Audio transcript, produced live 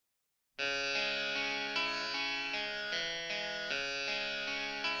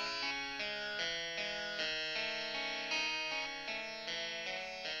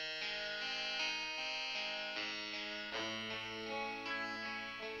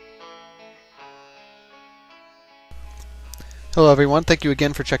Hello everyone, thank you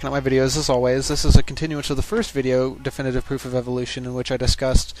again for checking out my videos. As always, this is a continuance of the first video, Definitive Proof of Evolution, in which I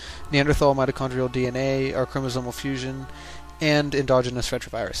discussed Neanderthal mitochondrial DNA, our chromosomal fusion, and endogenous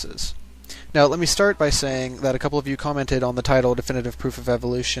retroviruses. Now, let me start by saying that a couple of you commented on the title Definitive Proof of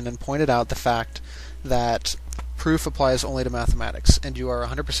Evolution and pointed out the fact that proof applies only to mathematics, and you are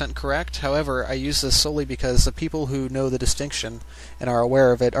 100% correct. However, I use this solely because the people who know the distinction and are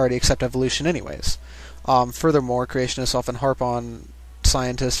aware of it already accept evolution anyways. Furthermore, creationists often harp on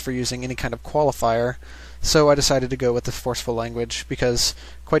scientists for using any kind of qualifier, so I decided to go with the forceful language because,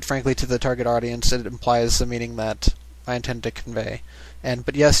 quite frankly, to the target audience, it implies the meaning that I intend to convey.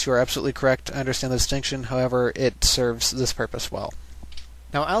 But yes, you are absolutely correct. I understand the distinction. However, it serves this purpose well.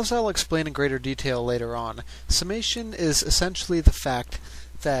 Now, as I'll explain in greater detail later on, summation is essentially the fact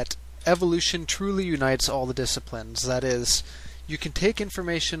that evolution truly unites all the disciplines. That is, you can take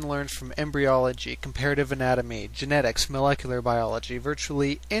information learned from embryology, comparative anatomy, genetics, molecular biology,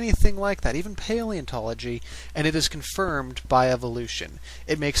 virtually anything like that, even paleontology, and it is confirmed by evolution.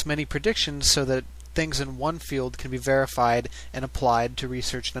 It makes many predictions so that things in one field can be verified and applied to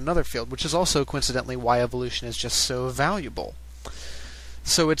research in another field, which is also coincidentally why evolution is just so valuable.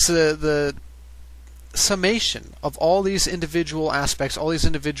 So it's the summation of all these individual aspects, all these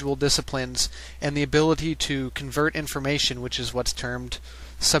individual disciplines, and the ability to convert information, which is what's termed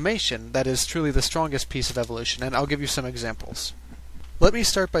summation, that is truly the strongest piece of evolution, and I'll give you some examples. Let me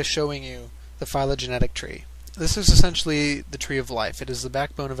start by showing you the phylogenetic tree. This is essentially the tree of life. It is the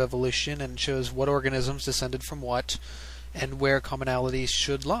backbone of evolution and shows what organisms descended from what and where commonalities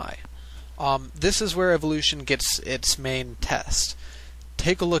should lie. This is where evolution gets its main test.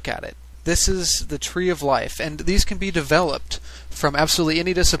 Take a look at it. This is the tree of life, and these can be developed from absolutely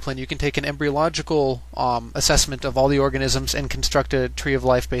any discipline. You can take an embryological assessment of all the organisms and construct a tree of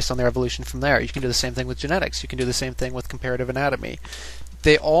life based on their evolution from there. You can do the same thing with genetics. You can do the same thing with comparative anatomy.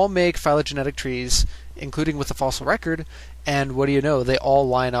 They all make phylogenetic trees, including with the fossil record, and what do you know? They all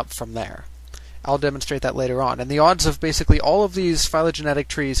line up from there. I'll demonstrate that later on. And the odds of basically all of these phylogenetic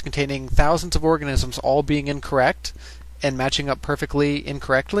trees containing thousands of organisms all being incorrect and matching up perfectly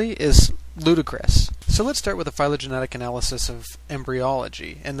incorrectly is ludicrous. So let's start with a phylogenetic analysis of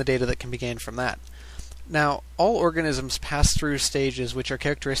embryology and the data that can be gained from that. Now, all organisms pass through stages which are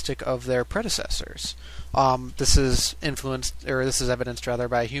characteristic of their predecessors. This is evidenced rather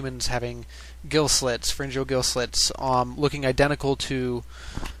by humans having gill slits, pharyngeal gill slits, looking identical to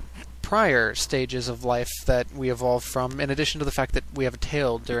prior stages of life that we evolved from, in addition to the fact that we have a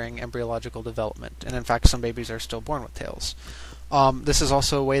tail during embryological development, and in fact some babies are still born with tails. This is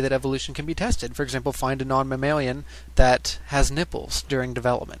also a way that evolution can be tested. For example, find a non-mammalian that has nipples during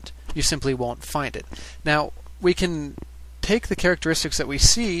development. You simply won't find it. Now, we can take the characteristics that we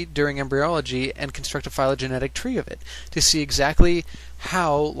see during embryology and construct a phylogenetic tree of it to see exactly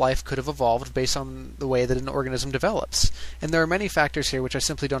how life could have evolved based on the way that an organism develops. And there are many factors here which I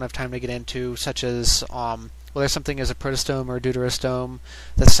simply don't have time to get into, such as whether something is a protostome or a deuterostome,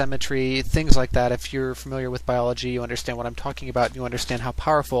 the symmetry, things like that. If you're familiar with biology, you understand what I'm talking about, and you understand how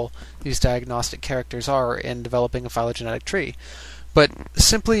powerful these diagnostic characters are in developing a phylogenetic tree. But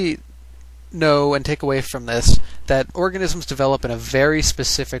simply know and take away from this that organisms develop in a very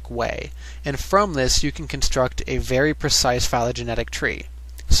specific way, and from this you can construct a very precise phylogenetic tree.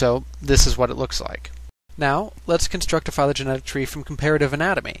 So this is what it looks like. Now let's construct a phylogenetic tree from comparative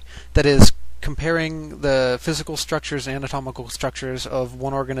anatomy, that is, comparing the physical structures and anatomical structures of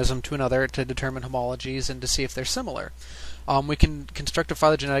one organism to another to determine homologies and to see if they're similar. We can construct a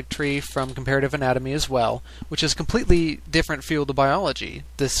phylogenetic tree from comparative anatomy as well, which is a completely different field of biology.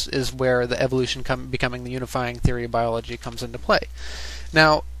 This is where the evolution becoming the unifying theory of biology comes into play.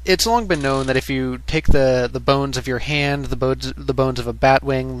 Now, it's long been known that if you take the bones of your hand, the bones of a bat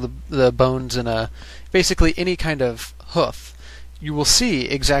wing, the bones in basically any kind of hoof, you will see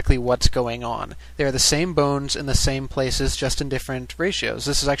exactly what's going on. They are the same bones in the same places, just in different ratios.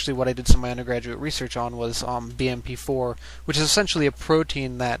 This is actually what I did some of my undergraduate research on, was BMP4, which is essentially a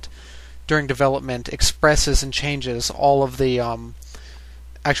protein that, during development, expresses and changes all of the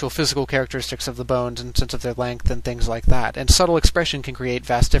actual physical characteristics of the bones in sense of their length and things like that. And subtle expression can create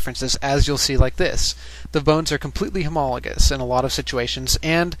vast differences, as you'll see like this. The bones are completely homologous in a lot of situations,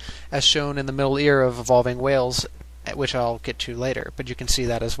 and, as shown in the middle ear of evolving whales, which I'll get to later, but you can see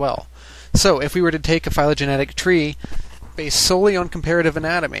that as well. So if we were to take a phylogenetic tree based solely on comparative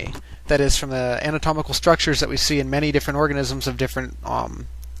anatomy, that is, from the anatomical structures that we see in many different organisms of different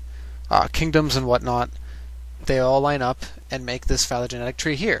kingdoms and whatnot, they all line up and make this phylogenetic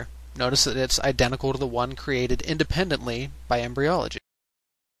tree here. Notice that it's identical to the one created independently by embryology.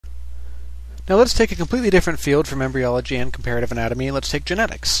 Now let's take a completely different field from embryology and comparative anatomy. Let's take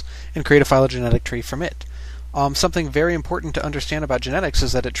genetics and create a phylogenetic tree from it. Something very important to understand about genetics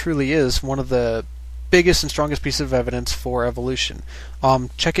is that it truly is one of the biggest and strongest pieces of evidence for evolution.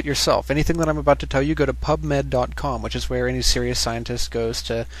 Check it yourself. Anything that I'm about to tell you, go to pubmed.com, which is where any serious scientist goes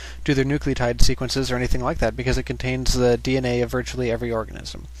to do their nucleotide sequences or anything like that, because it contains the DNA of virtually every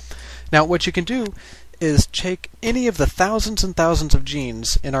organism. Now, what you can do is take any of the thousands and thousands of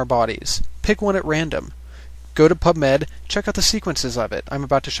genes in our bodies, pick one at random, go to PubMed, check out the sequences of it. I'm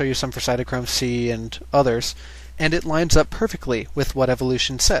about to show you some for cytochrome C and others, and it lines up perfectly with what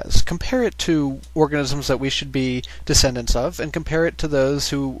evolution says. Compare it to organisms that we should be descendants of, and compare it to those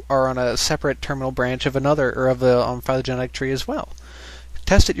who are on a separate terminal branch of another, or of the phylogenetic tree as well.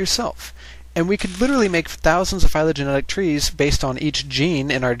 Test it yourself. And we could literally make thousands of phylogenetic trees based on each gene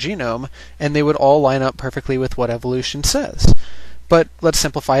in our genome, and they would all line up perfectly with what evolution says. But let's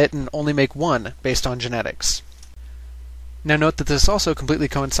simplify it and only make one based on genetics. Now note that this also completely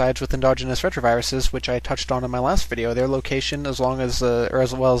coincides with endogenous retroviruses, which I touched on in my last video. Their location, as well as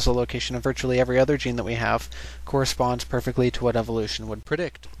the location of virtually every other gene that we have, corresponds perfectly to what evolution would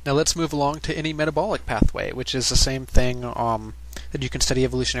predict. Now let's move along to any metabolic pathway, which is the same thing that you can study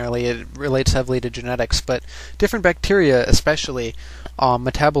evolutionarily. It relates heavily to genetics, but different bacteria especially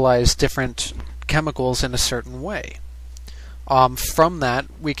metabolize different chemicals in a certain way. From that,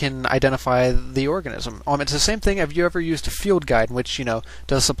 we can identify the organism. It's the same thing. Have you ever used a field guide in which,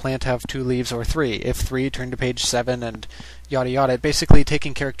 does the plant have 2 leaves or 3? If 3, turn to page 7 and yada yada. Basically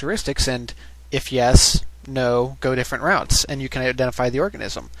taking characteristics and if yes, no, go different routes, and you can identify the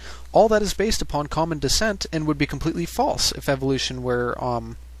organism. All that is based upon common descent and would be completely false if evolution were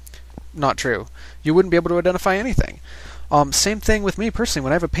not true. You wouldn't be able to identify anything. Same thing with me personally.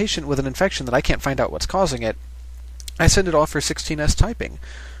 When I have a patient with an infection that I can't find out what's causing it, I send it off for 16S typing,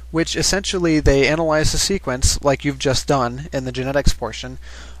 which essentially they analyze the sequence, like you've just done in the genetics portion,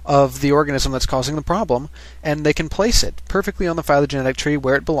 of the organism that's causing the problem, and they can place it perfectly on the phylogenetic tree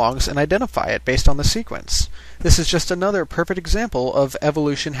where it belongs and identify it based on the sequence. This is just another perfect example of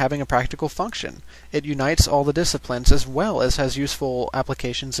evolution having a practical function. It unites all the disciplines as well as has useful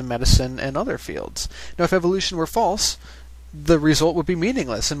applications in medicine and other fields. Now, if evolution were false, the result would be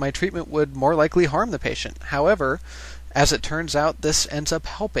meaningless and my treatment would more likely harm the patient. However, as it turns out, this ends up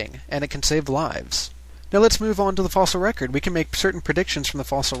helping, and it can save lives. Now let's move on to the fossil record. We can make certain predictions from the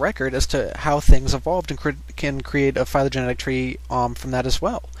fossil record as to how things evolved and can create a phylogenetic tree from that as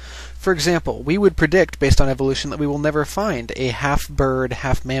well. For example, we would predict, based on evolution, that we will never find a half-bird,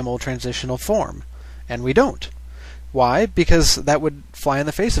 half-mammal transitional form. And we don't. Why? Because that would fly in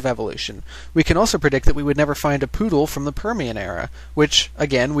the face of evolution. We can also predict that we would never find a poodle from the Permian era, which,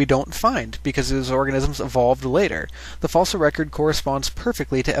 again, we don't find, because those organisms evolved later. The fossil record corresponds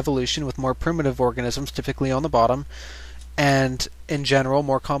perfectly to evolution, with more primitive organisms typically on the bottom, and, in general,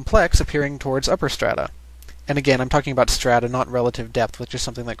 more complex appearing towards upper strata. And again, I'm talking about strata, not relative depth, which is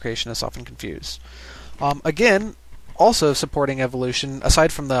something that creationists often confuse. Again, also supporting evolution,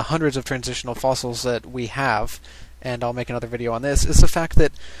 aside from the hundreds of transitional fossils that we have, and I'll make another video on this, is the fact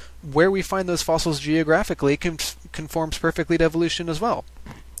that where we find those fossils geographically conforms perfectly to evolution as well.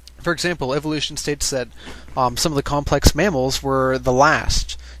 For example, evolution states that some of the complex mammals were the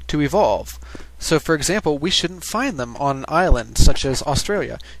last to evolve. So, for example, we shouldn't find them on islands such as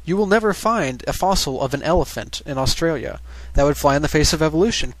Australia. You will never find a fossil of an elephant in Australia. That would fly in the face of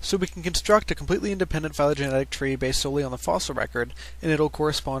evolution. So we can construct a completely independent phylogenetic tree based solely on the fossil record, and it'll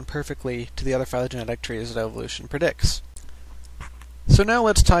correspond perfectly to the other phylogenetic trees that evolution predicts. So now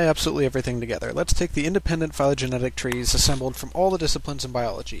let's tie absolutely everything together. Let's take the independent phylogenetic trees assembled from all the disciplines in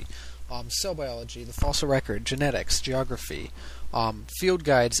biology. Cell biology, the fossil record, genetics, geography, field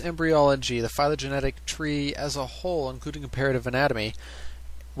guides, embryology, the phylogenetic tree as a whole, including comparative anatomy,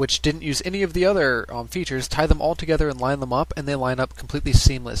 which didn't use any of the other features, tie them all together and line them up, and they line up completely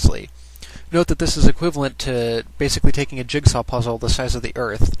seamlessly. Note that this is equivalent to basically taking a jigsaw puzzle the size of the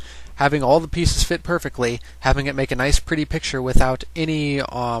Earth, having all the pieces fit perfectly, having it make a nice pretty picture without any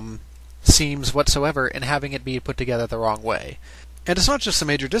seams whatsoever, and having it be put together the wrong way. And it's not just the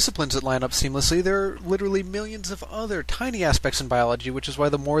major disciplines that line up seamlessly, there are literally millions of other tiny aspects in biology, which is why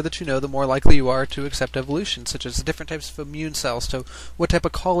the more that you know, the more likely you are to accept evolution, such as the different types of immune cells, to what type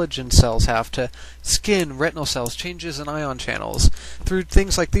of collagen cells have, to skin, retinal cells, changes in ion channels. Through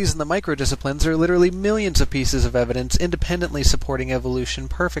things like these in the microdisciplines, there are literally millions of pieces of evidence independently supporting evolution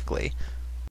perfectly.